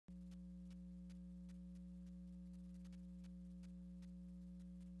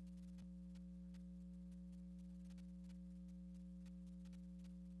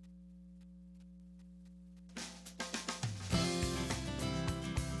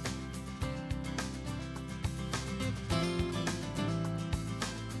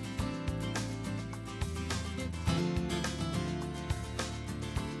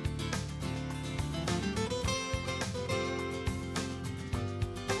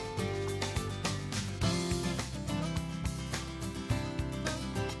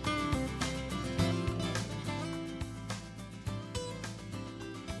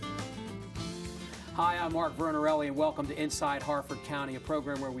Hi, I'm Mark Vernarelli, and welcome to Inside Harford County, a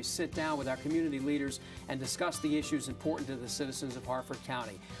program where we sit down with our community leaders and discuss the issues important to the citizens of Harford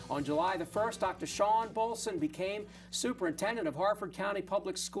County. On July the 1st, Dr. Sean Bolson became superintendent of Harford County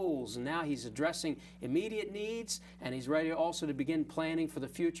Public Schools, and now he's addressing immediate needs, and he's ready also to begin planning for the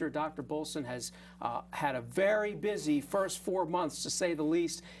future. Dr. Bolson has had a very busy first 4 months, to say the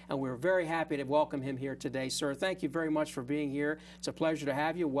least, and we're very happy to welcome him here today. Sir, thank you very much for being here. It's a pleasure to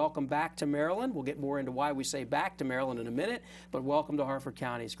have you. Welcome back to Maryland. We'll get more into why we say back to Maryland in a minute, but welcome to Harford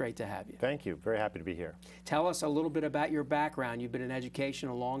County. It's great to have you. Thank you. Very happy to be here. Tell us a little bit about your background. You've been in education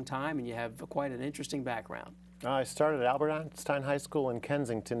a long time, and you have quite an interesting background. I started at Albert Einstein High School in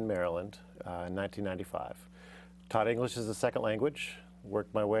Kensington, Maryland in 1995. Taught English as a second language,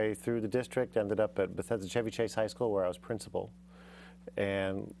 worked my way through the district, ended up at Bethesda Chevy Chase High School where I was principal,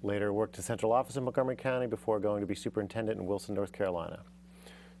 and later worked in central office in Montgomery County before going to be superintendent in Wilson, North Carolina.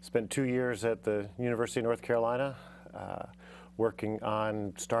 Spent 2 years at the University of North Carolina working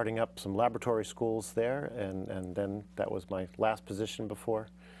on starting up some laboratory schools there, and then that was my last position before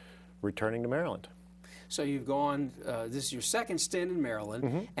returning to Maryland. So you've gone, this is your second stint in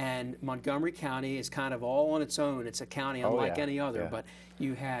Maryland, and Montgomery County is kind of all on its own. It's a county unlike any other, but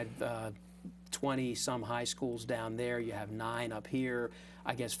you had 20-some high schools down there. You have 9 up here,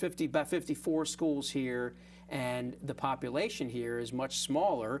 I guess about 54 schools here, and the population here is much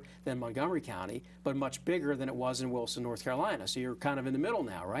smaller than Montgomery County, but much bigger than it was in Wilson, North Carolina. So you're kind of in the middle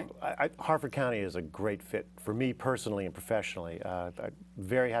now, right? Harford County is a great fit for me personally and professionally. I'm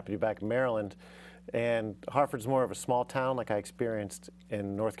very happy to be back in Maryland. And Harford's more of a small town like I experienced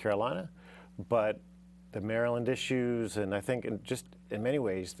in North Carolina, but the Maryland issues, and I think just in many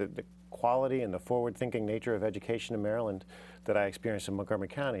ways the quality and the forward-thinking nature of education in Maryland that I experienced in Montgomery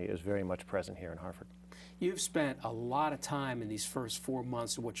County is very much present here in Harford. You've spent a lot of time in these first 4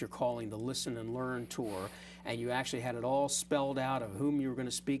 months of what you're calling the Listen and Learn tour, and you actually had it all spelled out of whom you were going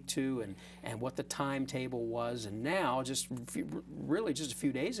to speak to and what the timetable was. And now, really just a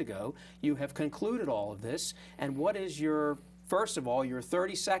few days ago, you have concluded all of this. And what is your, first of all, your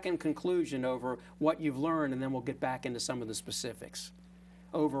 30-second conclusion over what you've learned, and then we'll get back into some of the specifics.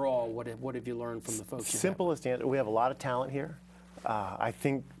 Overall, what have you learned from the folks? Simplest answer, we have a lot of talent here. I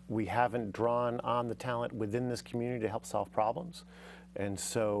think we haven't drawn on the talent within this community to help solve problems. And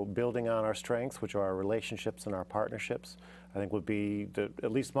so building on our strengths, which are our relationships and our partnerships, I think would be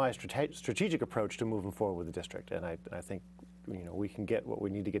at least my strategic approach to moving forward with the district. And I think we can get what we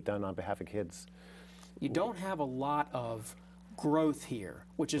need to get done on behalf of kids. You don't have a lot of growth here,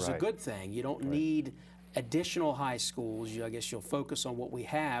 which is a good thing. You don't need additional high schools. I guess you'll focus on what we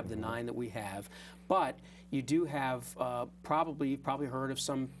have, the 9 that we have, but you do have you've probably heard of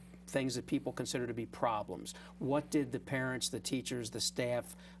some things that people consider to be problems. What did the parents, the teachers, the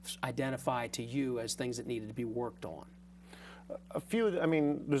staff identify to you as things that needed to be worked on? A few. I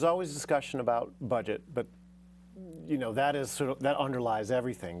mean, there's always discussion about budget, but that is that underlies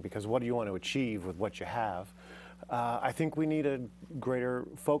everything, because what do you want to achieve with what you have? I think we need a greater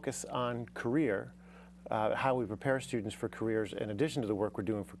focus on career. How we prepare students for careers in addition to the work we're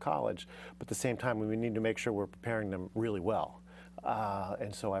doing for college, but at the same time we need to make sure we're preparing them really well.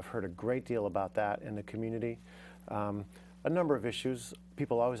 And so I've heard a great deal about that in the community. A number of issues.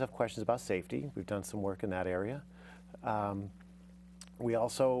 People always have questions about safety. We've done some work in that area. We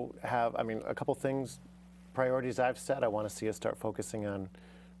also have, a couple things, priorities I've set. I want to see us start focusing on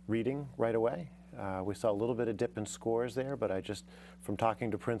reading right away. We saw a little bit of dip in scores there, but from talking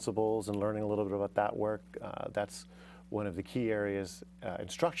to principals and learning a little bit about that work, that's one of the key areas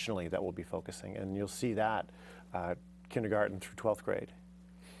instructionally that we'll be focusing, and you'll see that kindergarten through 12th grade.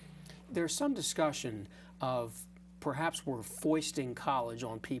 There's some discussion of perhaps we're foisting college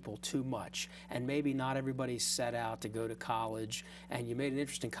on people too much, and maybe not everybody's set out to go to college. And you made an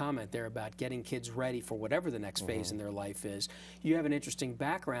interesting comment there about getting kids ready for whatever the next phase in their life is. You have an interesting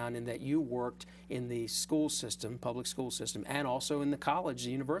background in that you worked in the school system, public school system, and also in the college, the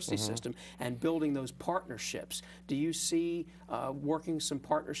university system, and building those partnerships. Do you see working some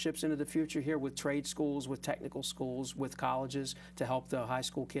partnerships into the future here with trade schools, with technical schools, with colleges to help the high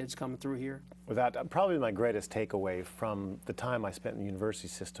school kids coming through here? That probably my greatest takeaway from the time I spent in the university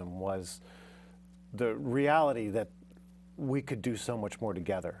system was the reality that we could do so much more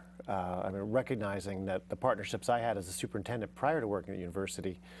together. Recognizing that the partnerships I had as a superintendent prior to working at the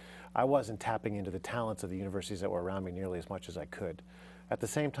university, I wasn't tapping into the talents of the universities that were around me nearly as much as I could. At the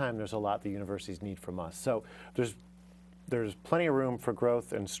same time, there's a lot the universities need from us. So there's plenty of room for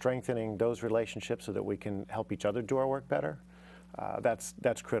growth and strengthening those relationships so that we can help each other do our work better.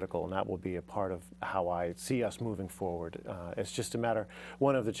 That's critical, and that will be a part of how I see us moving forward. It's just a matter,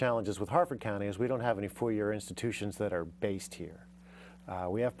 one of the challenges with Harford County is we don't have any four-year institutions that are based here.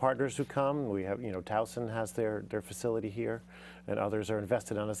 We have partners who come. We have, Towson has their facility here, and others are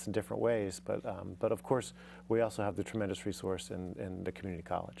invested in us in different ways. But of course, we also have the tremendous resource in the community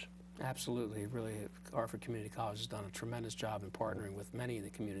college. Absolutely. Really, Harford Community College has done a tremendous job in partnering with many in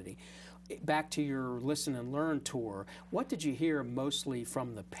the community. Back to your Listen and Learn tour, what did you hear mostly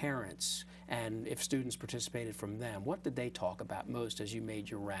from the parents, and if students participated from them, what did they talk about most as you made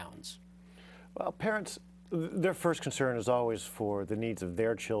your rounds? Well, parents, their first concern is always for the needs of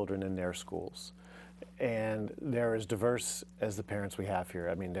their children in their schools. And they're as diverse as the parents we have here.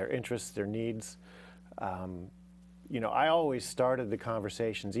 I mean, their interests, their needs. I always started the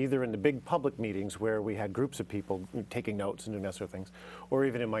conversations either in the big public meetings where we had groups of people taking notes and doing that sort of things, or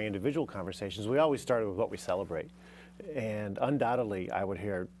even in my individual conversations. We always started with what we celebrate. And undoubtedly, I would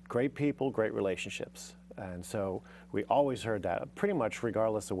hear great people, great relationships. And so we always heard that, pretty much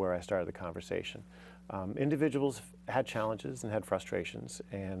regardless of where I started the conversation. Individuals had challenges and had frustrations,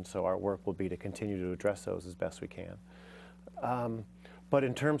 and so our work will be to continue to address those as best we can. But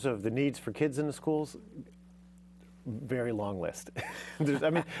in terms of the needs for kids in the schools, very long list.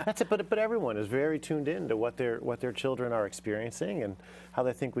 That's it. But everyone is very tuned in to what their children are experiencing and how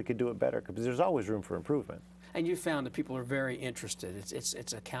they think we could do it better, because there's always room for improvement. And you found that people are very interested.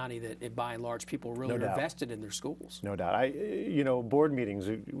 It's a county that, by and large, people really are invested in their schools. No doubt. Board meetings,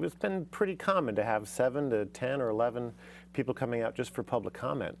 it's been pretty common to have 7 to 10 or 11 people coming out just for public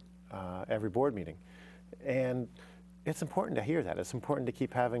comment every board meeting. And it's important to hear that. It's important to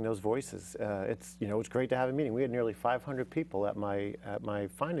keep having those voices. It's great to have a meeting. We had nearly 500 people at my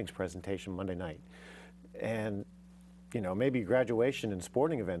findings presentation Monday night. And, maybe graduation and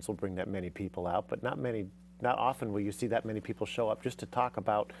sporting events will bring that many people out, but not often will you see that many people show up just to talk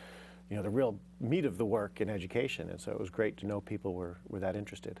about, the real meat of the work in education. And so it was great to know people were that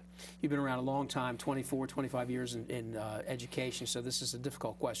interested. You've been around a long time, 24, 25 years in education, so this is a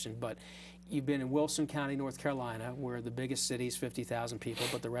difficult question, but you've been in Wilson County, North Carolina, where the biggest city is 50,000 people,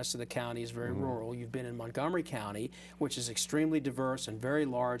 but the rest of the county is very rural. You've been in Montgomery County, which is extremely diverse and very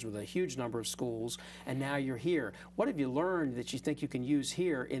large with a huge number of schools, and now you're here. What have you learned that you think you can use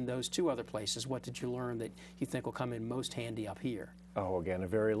here in those two other places? What did you learn that you think will come in most handy up here? Oh, again, a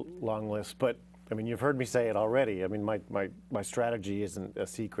very long list, but you've heard me say it already. My strategy isn't a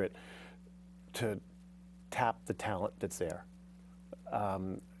secret to tap the talent that's there.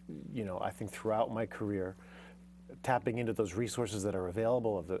 I think throughout my career, tapping into those resources that are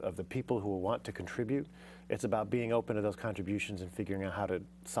available of the people who will want to contribute, it's about being open to those contributions and figuring out how to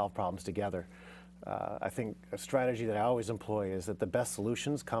solve problems together. I think a strategy that I always employ is that the best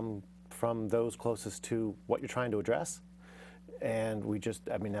solutions come from those closest to what you're trying to address. And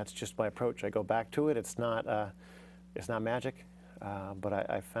that's just my approach. I go back to it. It's not magic, but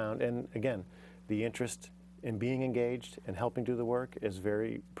I found, and again, the interest in being engaged and helping do the work is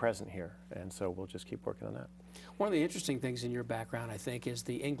very present here. And so we'll just keep working on that. One of the interesting things in your background, I think, is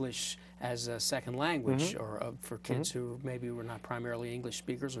the English as a second language, or for kids who maybe were not primarily English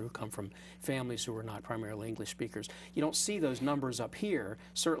speakers, or who come from families who were not primarily English speakers. You don't see those numbers up here,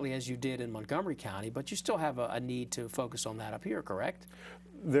 certainly as you did in Montgomery County, but you still have a need to focus on that up here, correct?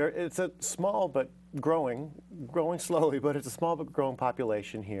 It's a small but growing slowly, but it's a small but growing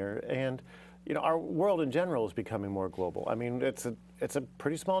population here. And our world in general is becoming more global. It's a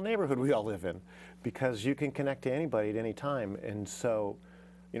pretty small neighborhood we all live in, because you can connect to anybody at any time. And so,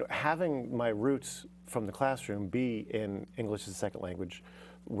 having my roots from the classroom be in English as a second language,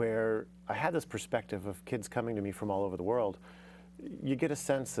 where I had this perspective of kids coming to me from all over the world, you get a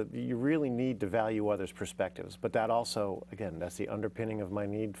sense that you really need to value others' perspectives. But that also, again, that's the underpinning of my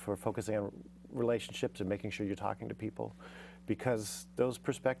need for focusing on relationships and making sure you're talking to people, because those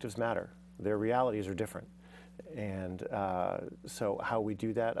perspectives matter. Their realities are different. And so how we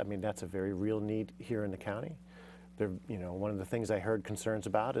do that, that's a very real need here in the county. One of the things I heard concerns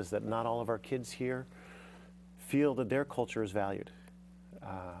about is that not all of our kids here feel that their culture is valued.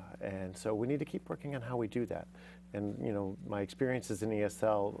 And so we need to keep working on how we do that. And my experiences in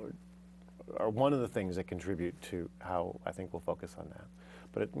ESL are one of the things that contribute to how I think we'll focus on that.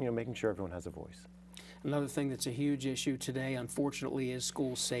 But making sure everyone has a voice. Another thing that's a huge issue today, unfortunately, is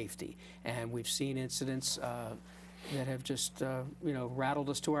school safety. And we've seen incidents that have just, rattled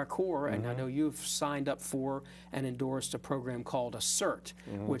us to our core. And I know you've signed up for and endorsed a program called ASSERT,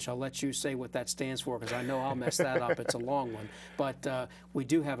 which I'll let you say what that stands for, because I know I'll mess that up. It's a long one. But we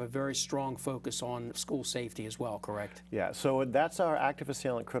do have a very strong focus on school safety as well, correct? Yeah, so that's our active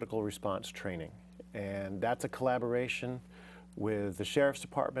assailant critical response training. And that's a collaboration with the Sheriff's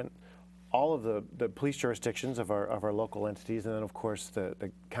Department, all of the police jurisdictions of our local entities, and then of course the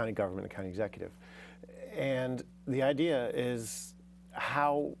county government and county executive. And the idea is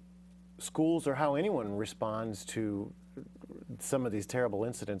how schools or how anyone responds to some of these terrible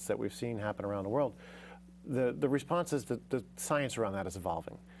incidents that we've seen happen around the world. The response is that the science around that is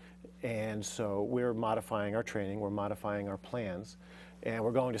evolving. And so we're modifying our training, we're modifying our plans, and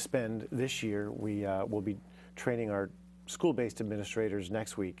we're going to spend this year, we'll be training our school-based administrators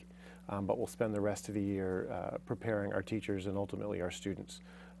next week, but we'll spend the rest of the year preparing our teachers and ultimately our students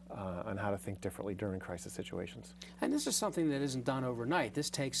on how to think differently during crisis situations. And this is something that isn't done overnight. This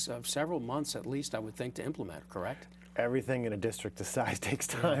takes several months at least, I would think, to implement, correct? Everything in a district this size takes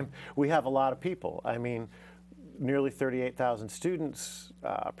time. We have a lot of people. I mean, nearly 38,000 students,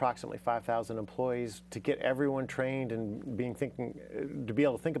 approximately 5,000 employees. To get everyone trained and to be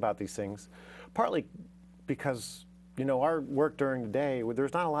able to think about these things, partly because our work during the day,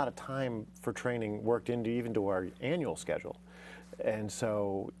 there's not a lot of time for training worked into even to our annual schedule. And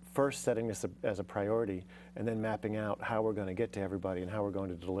so first setting this as a priority and then mapping out how we're going to get to everybody and how we're going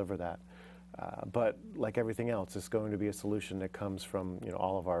to deliver that. But like everything else, it's going to be a solution that comes from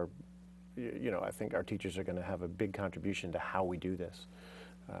all of our, I think our teachers are going to have a big contribution to how we do this.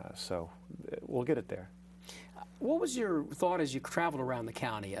 So we'll get it there. What was your thought as you traveled around the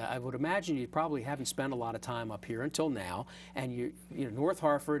county? I would imagine you probably haven't spent a lot of time up here until now, and North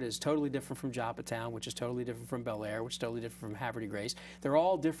Harford is totally different from Joppatown, which is totally different from Bel Air, which is totally different from Havre de Grace. They're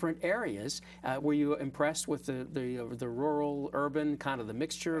all different areas. Were you impressed with the rural, urban, kind of the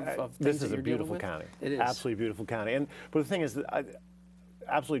mixture of things This is that a beautiful county. It is. Absolutely beautiful county. But the thing is, I'm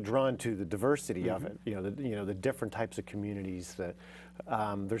absolutely drawn to the diversity of it. The different types of communities.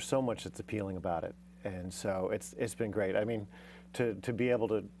 There's so much that's appealing about it. And so it's been great. I mean, to be able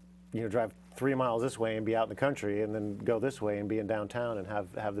to drive 3 miles this way and be out in the country, and then go this way and be in downtown and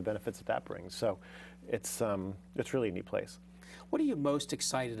have the benefits that brings. So it's really a neat place. What are you most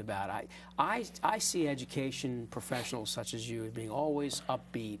excited about? I see education professionals such as you as being always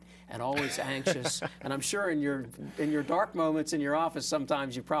upbeat and always anxious. And I'm sure in your dark moments in your office,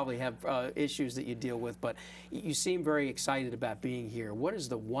 sometimes you probably have issues that you deal with. But you seem very excited about being here. What is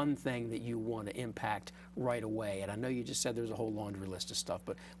the one thing that you want to impact right away? And I know you just said there's a whole laundry list of stuff.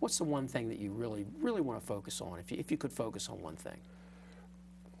 But what's the one thing that you really, really want to focus on? If you could focus on one thing.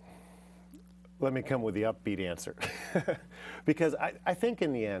 Let me come with the upbeat answer. Because I think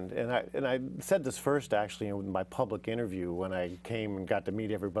in the end, and I said this first actually in my public interview when I came and got to meet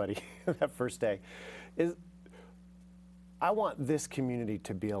everybody that first day, is I want this community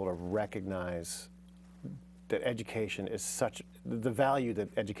to be able to recognize that education is the value that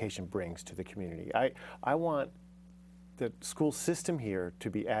education brings to the community. I want the school system here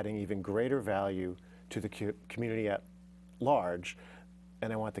to be adding even greater value to the community at large,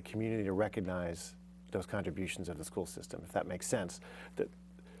 and I want the community to recognize those contributions of the school system, if that makes sense. The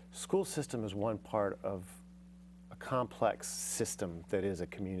school system is one part of a complex system that is a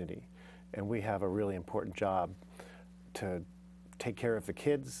community, and we have a really important job to take care of the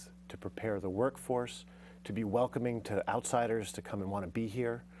kids, to prepare the workforce, to be welcoming to outsiders to come and want to be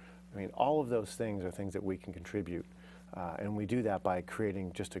here. I mean, all of those things are things that we can contribute, and we do that by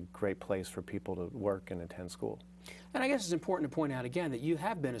creating just a great place for people to work and attend school. And I guess it's important to point out again that you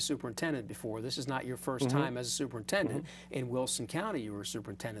have been a superintendent before. This is not your first time as a superintendent. In Wilson County, you were a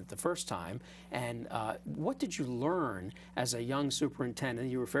superintendent the first time. And what did you learn as a young superintendent?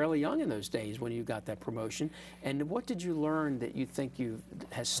 You were fairly young in those days when you got that promotion. And what did you learn that you think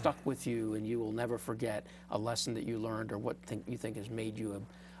has stuck with you and you will never forget, a lesson that you learned, or what you think has made you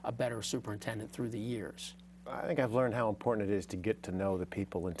a better superintendent through the years? I think I've learned how important it is to get to know the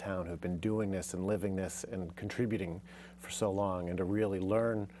people in town who've been doing this and living this and contributing for so long, and to really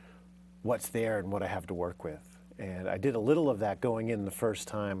learn what's there and what I have to work with. And I did a little of that going in the first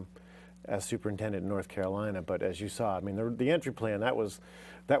time as superintendent in North Carolina, but as you saw, I mean, the entry plan, that was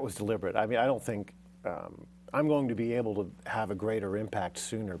deliberate. I mean, I don't think I'm going to be able to have a greater impact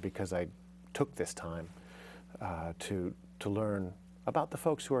sooner because I took this time to learn about the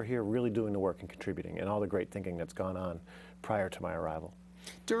folks who are here really doing the work and contributing, and all the great thinking that's gone on prior to my arrival.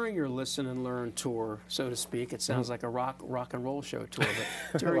 During your Listen and Learn tour, so to speak, it sounds like a rock and roll show tour,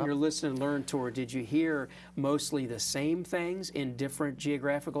 but during your Listen and Learn tour, did you hear mostly the same things in different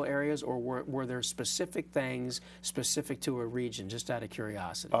geographical areas, or were there specific things specific to a region, just out of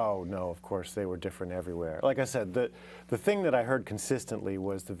curiosity? Oh, no, of course, they were different everywhere. Like I said, the thing that I heard consistently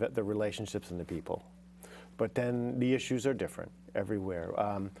was the relationships and the people. But then the issues are different everywhere.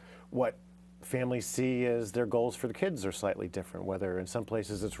 What families see as their goals for the kids are slightly different, whether in some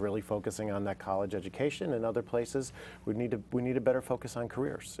places it's really focusing on that college education, in other places we need a better focus on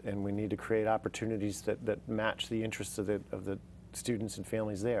careers, and we need to create opportunities that match the interests of the students and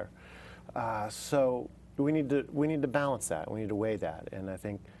families there. So we need to balance that. We need to weigh that, and I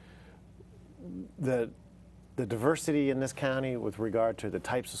think the diversity in this county with regard to the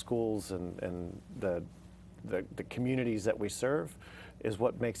types of schools and the communities that we serve is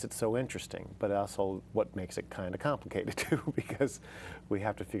what makes it so interesting, but also what makes it kind of complicated too, because we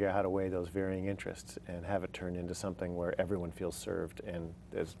have to figure out how to weigh those varying interests and have it turn into something where everyone feels served and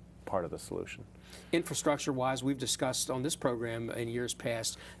is part of the solution. Infrastructure-wise, we've discussed on this program in years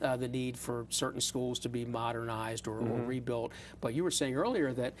past the need for certain schools to be modernized or rebuilt. But you were saying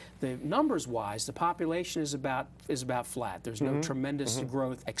earlier that the numbers-wise, the population is about flat. There's no tremendous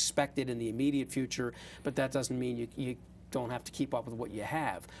growth expected in the immediate future, but that doesn't mean you don't have to keep up with what you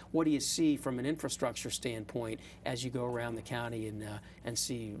have. What do you see from an infrastructure standpoint as you go around the county and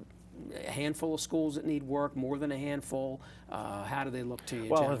see a handful of schools that need work, more than a handful? How do they look to you?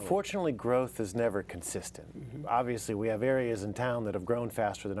 Well, generally? Unfortunately, growth is never consistent. Obviously, we have areas in town that have grown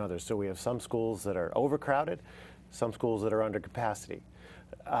faster than others. So we have some schools that are overcrowded, some schools that are under capacity.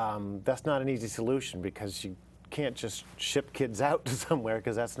 That's not an easy solution because you can't just ship kids out to somewhere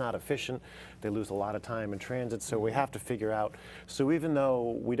because that's not efficient. They lose a lot of time in transit, so we have to figure out. So even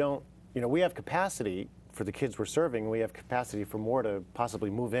though we don't, we have capacity for the kids we're serving, we have capacity for more to possibly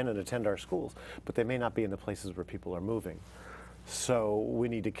move in and attend our schools, but they may not be in the places where people are moving. So we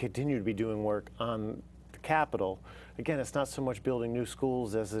need to continue to be doing work on the capital. Again, it's not so much building new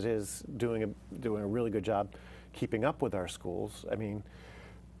schools as it is doing a really good job keeping up with our schools. I mean,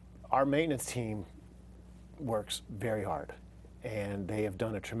 our maintenance team works very hard, and they have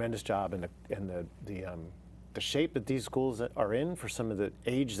done a tremendous job. And the shape that these schools are in for some of the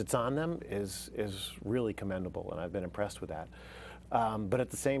age that's on them is really commendable, and I've been impressed with that. But at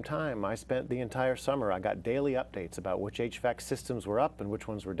the same time, I spent the entire summer, I got daily updates about which HVAC systems were up and which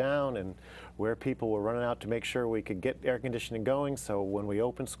ones were down, and where people were running out to make sure we could get air conditioning going. So when we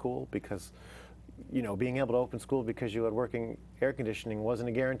opened school, because being able to open school because you had working air conditioning wasn't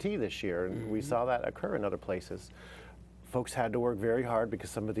a guarantee this year, and we saw that occur in other places. Folks had to work very hard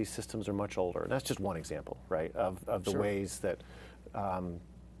because some of these systems are much older. And that's just one example, right, of the ways that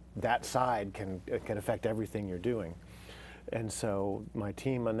that side can affect everything you're doing. And so my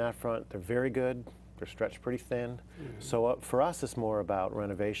team on that front, they're very good. They're stretched pretty thin. So for us, it's more about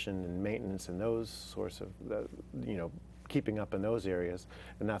renovation and maintenance and those sorts of, keeping up in those areas,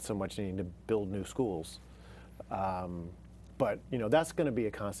 and not so much needing to build new schools. But that's going to be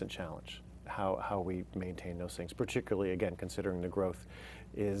a constant challenge, how we maintain those things, particularly, again, considering the growth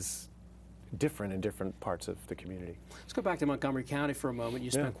is different in different parts of the community. Let's go back to Montgomery County for a moment.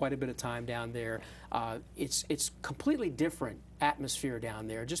 You spent quite a bit of time down there. It's completely different atmosphere down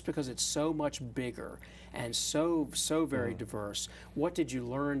there just because it's so much bigger and so very diverse. What did you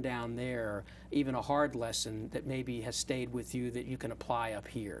learn down there, even a hard lesson that maybe has stayed with you that you can apply up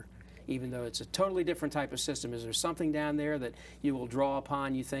here? Even though it's a totally different type of system, is there something down there that you will draw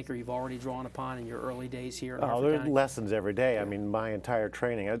upon, you think, or you've already drawn upon in your early days here in Harford there are County? lessons every day. I mean, my entire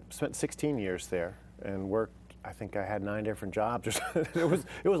training, I spent 16 years there and worked, I think I had 9 different jobs. It was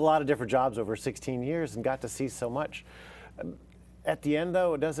a lot of different jobs over 16 years and got to see so much. At the end,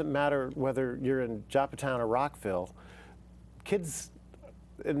 though, it doesn't matter whether you're in Joppatown or Rockville. Kids,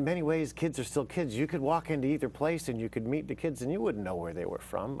 in many ways, kids are still kids. You could walk into either place and you could meet the kids and you wouldn't know where they were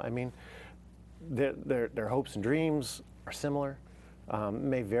from. I mean, their hopes and dreams are similar,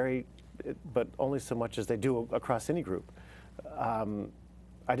 may vary, but only so much as they do across any group.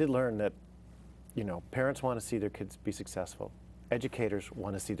 I did learn that, parents want to see their kids be successful. Educators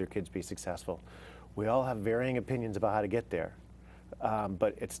want to see their kids be successful. We all have varying opinions about how to get there.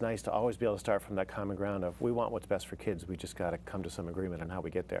 But it's nice to always be able to start from that common ground of we want what's best for kids. We just got to come to some agreement on how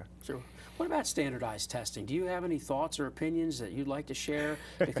we get there. Sure. What about standardized testing? Do you have any thoughts or opinions that you'd like to share?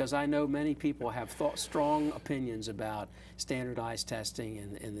 Because I know many people have strong opinions about standardized testing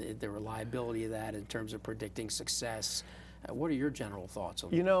and the reliability of that in terms of predicting success. What are your general thoughts on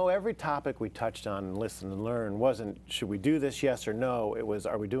that? Every topic we touched on and listened and learned wasn't, should we do this, yes or no? It was,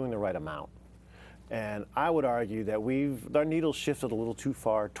 are we doing the right amount? And I would argue that our needle shifted a little too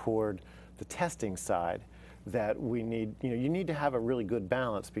far toward the testing side, that we need, you need to have a really good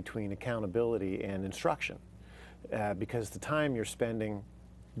balance between accountability and instruction, because the time you're spending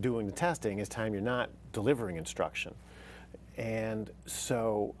doing the testing is time you're not delivering instruction. And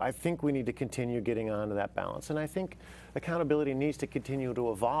so I think we need to continue getting onto that balance. And I think accountability needs to continue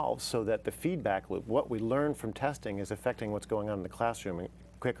to evolve so that the feedback loop, what we learn from testing, is affecting what's going on in the classroom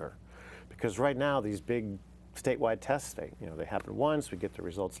quicker. Because right now, these big statewide tests, they happen once, we get the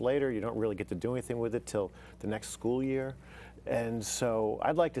results later. You don't really get to do anything with it till the next school year. And so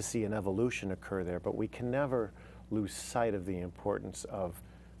I'd like to see an evolution occur there, but we can never lose sight of the importance of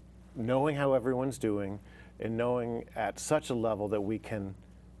knowing how everyone's doing and knowing at such a level that we can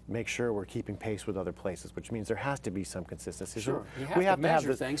make sure we're keeping pace with other places, which means there has to be some consistency. Sure, So you have to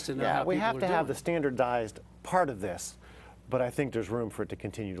measure things to know how we people have are to have doing. the standardized part of this, but I think there's room for it to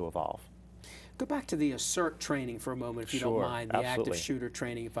continue to evolve. Go back to the ASSERT training for a moment, if you don't Sure, mind, the absolutely. active shooter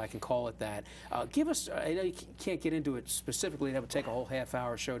training, if I can call it that. Give us, I know you can't get into it specifically, that would take a whole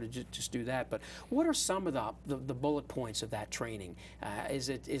half-hour show to just do that, but what are some of the bullet points of that training? Is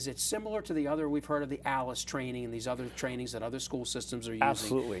it similar to the other, we've heard of the ALICE training and these other trainings that other school systems are using?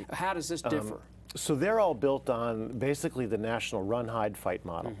 Absolutely. How does this differ? So they're all built on basically the national run, hide, fight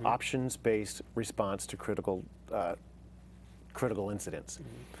model, options-based response to critical incidents.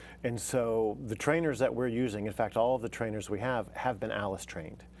 And so the trainers that we're using, in fact, all of the trainers we have been ALICE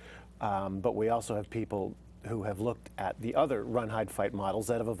trained. But we also have people who have looked at the other run, hide, fight models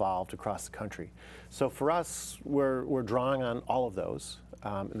that have evolved across the country. So for us, we're drawing on all of those.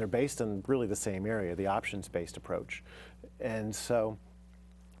 And they're based in really the same area, the options-based approach. And so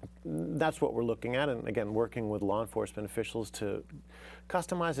that's what we're looking at, and again, working with law enforcement officials to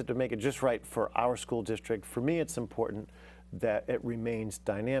customize it to make it just right for our school district. For me, it's important that it remains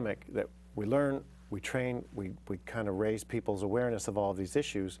dynamic, that we learn, we train, we kind of raise people's awareness of all of these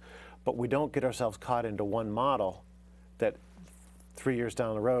issues, but we don't get ourselves caught into one model that 3 years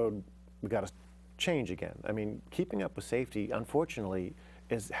down the road, we got to change again. I mean, keeping up with safety, unfortunately,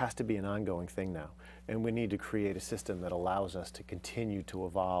 has to be an ongoing thing now. And we need to create a system that allows us to continue to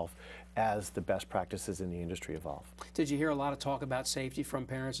evolve as the best practices in the industry evolve. Did you hear a lot of talk about safety from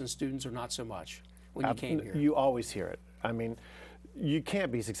parents and students, or not so much when you came here? You always hear it. I mean, you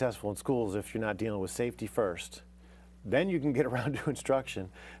can't be successful in schools if you're not dealing with safety first. Then you can get around to instruction.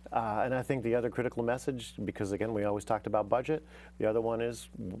 And I think the other critical message, because again, we always talked about budget, the other one is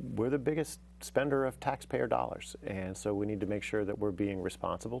we're the biggest spender of taxpayer dollars. And so we need to make sure that we're being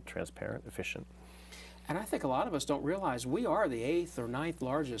responsible, transparent, efficient. And I think a lot of us don't realize we are the 8th or 9th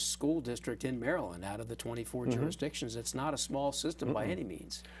largest school district in Maryland out of the 24 jurisdictions. It's not a small system by any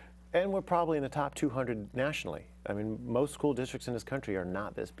means. And we're probably in the top 200 nationally. I mean, most school districts in this country are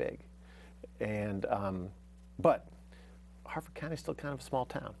not this big. And, but Harford County is still kind of a small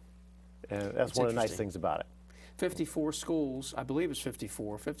town. And that's one of the nice things about it. 54 schools, I believe it's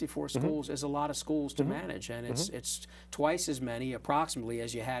 54. 54 schools is a lot of schools to manage, and it's twice as many approximately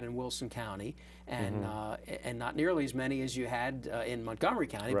as you had in Wilson County, and not nearly as many as you had in Montgomery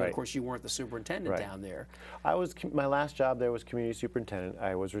County. But of course, you weren't the superintendent down there. My last job there was community superintendent.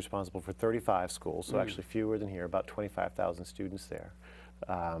 I was responsible for 35 schools, so actually fewer than here, about 25,000 students there.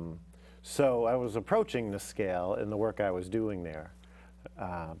 So I was approaching the scale in the work I was doing there,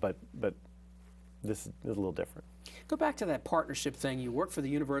 but this is a little different. Go back to that partnership thing. You worked for the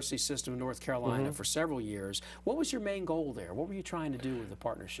University System of North Carolina for several years. What was your main goal there? What were you trying to do with the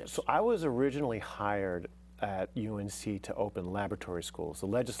partnerships? So I was originally hired at UNC to open laboratory schools. The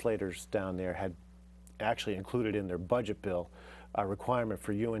legislators down there had actually included in their budget bill a requirement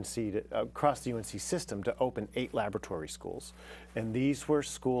for UNC across the UNC system to open 8 laboratory schools. And these were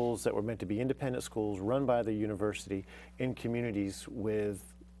schools that were meant to be independent schools run by the university in communities with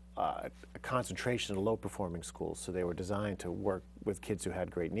a concentration of low-performing schools. So they were designed to work with kids who had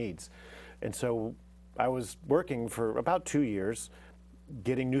great needs. And so I was working for about 2 years,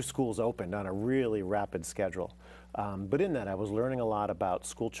 getting new schools opened on a really rapid schedule. But in that, I was learning a lot about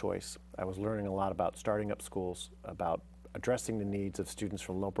school choice. I was learning a lot about starting up schools, about addressing the needs of students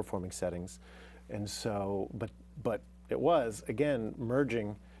from low-performing settings. And so, but it was, again,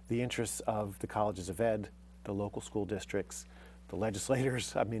 merging the interests of the colleges of ed, the local school districts, the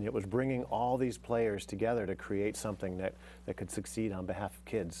legislators. I mean, it was bringing all these players together to create something that could succeed on behalf of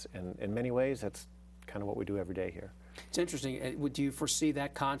kids. And in many ways, that's kind of what we do every day here. It's interesting. Do you foresee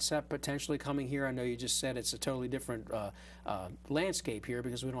that concept potentially coming here? I know you just said it's a totally different landscape here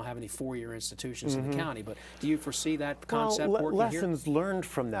because we don't have any 4-year institutions in the county, but do you foresee that concept working lessons here? learned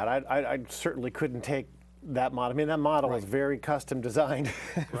from that. I certainly couldn't take that model. I mean, that model was very custom designed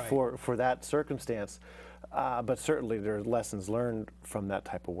for that circumstance. But certainly there are lessons learned from that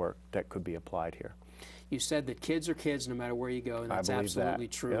type of work that could be applied here. You said that kids are kids no matter where you go, and that's absolutely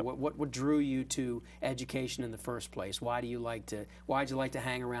true. Yep. What drew you to education in the first place? Why'd you like to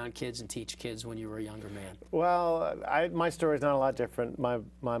hang around kids and teach kids when you were a younger man? Well, my story is not a lot different. My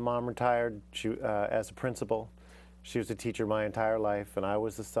mom retired as a principal. She was a teacher my entire life, and I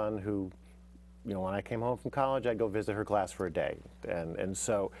was the son who, when I came home from college, I'd go visit her class for a day. And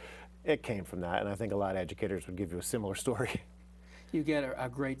so it came from that, and I think a lot of educators would give you a similar story. You get a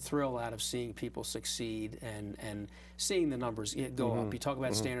great thrill out of seeing people succeed and seeing the numbers go up. You talk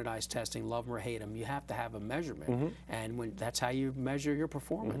about standardized testing, love them or hate them. You have to have a measurement, and that's how you measure your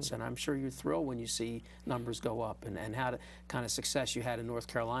performance. And I'm sure you're thrilled when you see numbers go up, and how the kind of success you had in North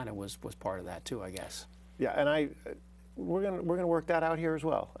Carolina was part of that too, I guess. Yeah, and we're gonna work that out here as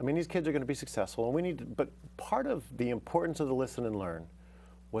well. I mean, these kids are going to be successful, and we need to, but part of the importance of the listen and learn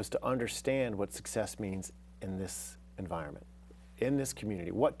was to understand what success means in this environment, in this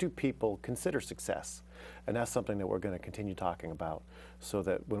community. What do people consider success? And that's something that we're going to continue talking about, so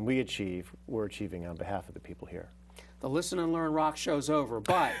that when we achieve, we're achieving on behalf of the people here. The Listen and Learn Rock show's over,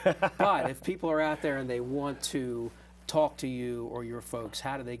 but if people are out there and they want to talk to you or your folks,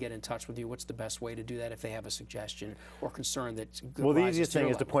 how do they get in touch with you? What's the best way to do that if they have a suggestion or concern that's good? Well, the easiest thing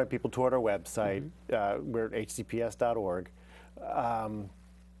is to point people toward our website. We're at hcps.org.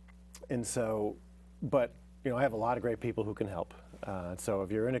 And so, but you know, I have a lot of great people who can help. So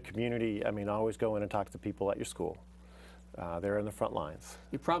if you're in a community, I mean, always go in and talk to the people at your school. They're in the front lines.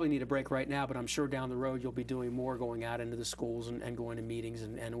 You probably need a break right now, but I'm sure down the road you'll be doing more, going out into the schools and going to meetings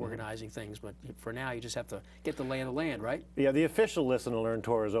and organizing things. But for now, you just have to get the lay of the land, right? Yeah, the official Listen and Learn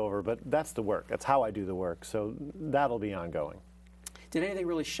tour is over, but that's the work. That's how I do the work. So that'll be ongoing. Did anything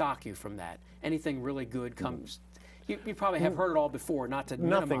really shock you from that? Anything really good comes? You probably have heard it all before, not to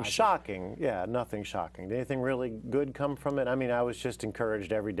minimize Nothing shocking. Yeah, nothing shocking. Did anything really good come from it? I mean, I was just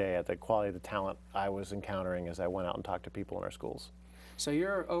encouraged every day at the quality of the talent I was encountering as I went out and talked to people in our schools. So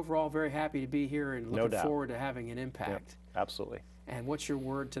you're overall very happy to be here and looking forward to having an impact. Yep, absolutely. And what's your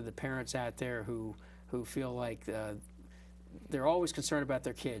word to the parents out there who feel like they're always concerned about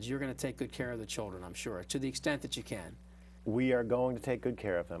their kids? You're going to take good care of the children, I'm sure, to the extent that you can. We are going to take good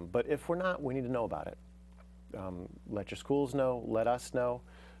care of them, but if we're not, we need to know about it. Let your schools know, let us know.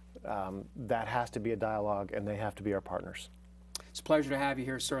 That has to be a dialogue, and they have to be our partners. It's a pleasure to have you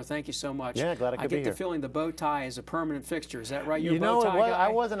here, sir. Thank you so much. Yeah, glad I could be here. I get the feeling the bow tie is a permanent fixture. Is that right? You're a bow tie guy? I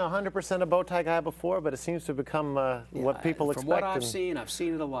wasn't 100% a bow tie guy before, but it seems to have become what people expect. From what I've seen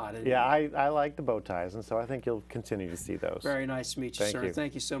it a lot. Yeah, I like the bow ties, and so I think you'll continue to see those. Very nice to meet you, sir.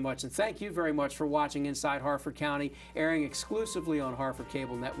 Thank you so much. And thank you very much for watching Inside Harford County, airing exclusively on Harford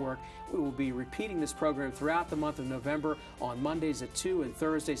Cable Network. We will be repeating this program throughout the month of November on Mondays at 2 and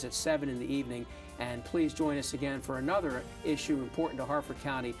Thursdays at 7 in the evening. And please join us again for another issue important to Harford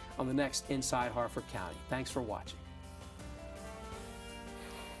County on the next Inside Harford County. Thanks for watching.